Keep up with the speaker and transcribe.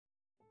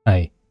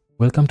Hi,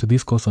 welcome to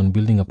this course on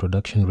building a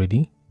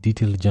production-ready,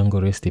 detailed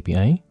Django REST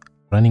API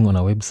running on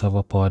a web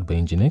server powered by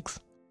Nginx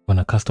on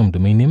a custom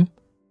domain name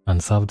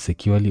and served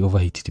securely over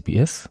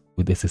HTTPS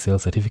with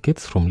SSL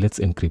certificates from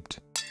letsencrypt.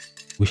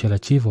 We shall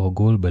achieve our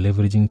goal by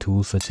leveraging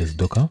tools such as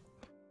Docker,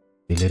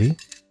 Celery,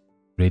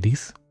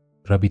 Redis,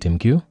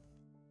 Rabbitmq,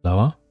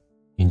 Flower,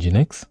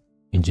 Nginx,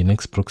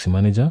 Nginx Proxy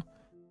Manager,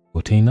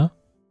 Portainer,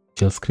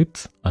 shell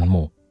scripts, and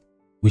more.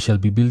 We shall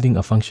be building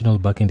a functional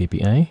backend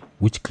API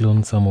which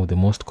clones some of the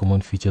most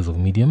common features of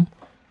Medium,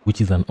 which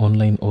is an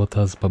online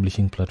authors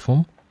publishing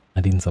platform,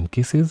 and in some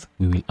cases,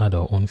 we will add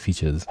our own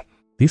features.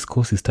 This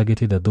course is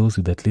targeted at those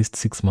with at least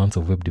 6 months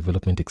of web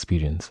development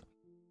experience.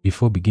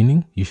 Before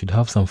beginning, you should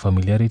have some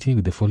familiarity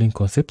with the following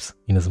concepts,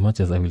 in as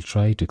much as I will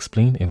try to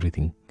explain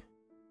everything.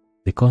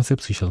 The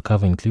concepts we shall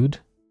cover include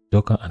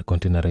Docker and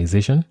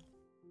containerization,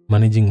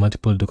 managing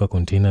multiple Docker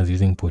containers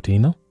using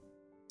Portainer,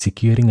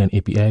 securing an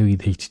API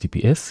with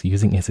HTTPS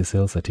using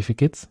SSL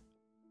certificates,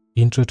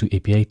 intro to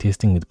API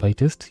testing with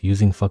PyTest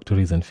using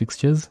factories and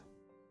fixtures,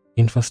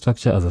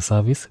 infrastructure as a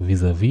service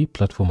vis-a-vis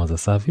platform as a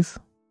service,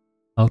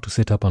 how to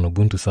set up an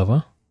Ubuntu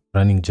server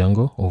running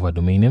Django over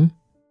domain name,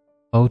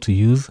 how to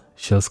use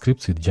shell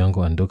scripts with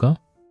Django and Docker,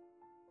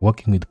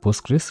 working with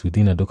Postgres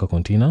within a Docker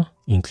container,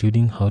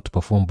 including how to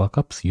perform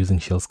backups using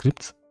shell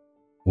scripts,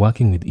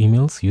 working with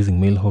emails using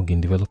Mailhog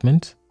in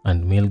development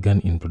and Mailgun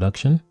in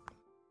production,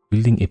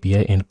 building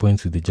API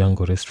endpoints with the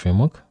Django REST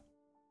framework,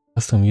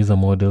 custom user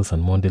models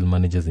and model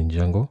managers in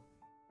Django,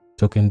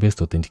 token-based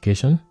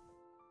authentication,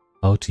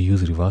 how to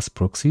use reverse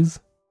proxies,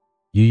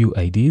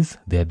 UUIDs,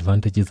 the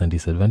advantages and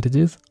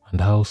disadvantages,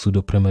 and how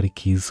pseudo primary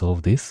keys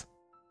solve this,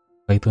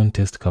 Python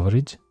test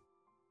coverage,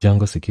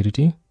 Django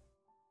security,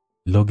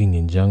 logging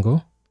in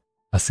Django,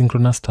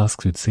 asynchronous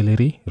tasks with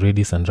Celery,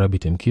 Redis, and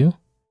Rabbitmq,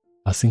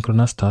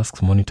 asynchronous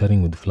tasks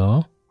monitoring with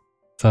Flower,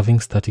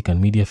 serving static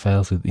and media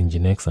files with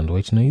Nginx and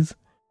white noise,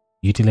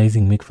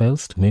 utilizing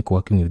makefiles to make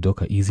working with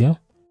Docker easier,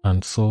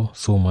 and so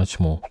much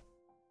more.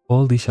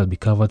 All this shall be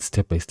covered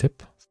step by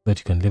step so that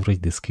you can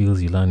leverage the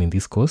skills you learn in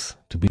this course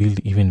to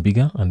build even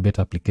bigger and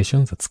better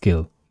applications at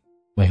scale.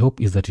 My hope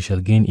is that you shall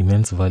gain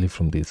immense value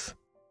from this.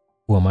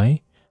 Who am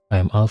I? I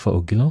am Alpha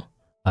Ogilo,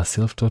 a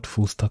self-taught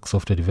full-stack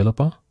software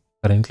developer,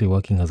 currently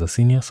working as a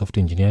senior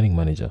software engineering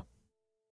manager.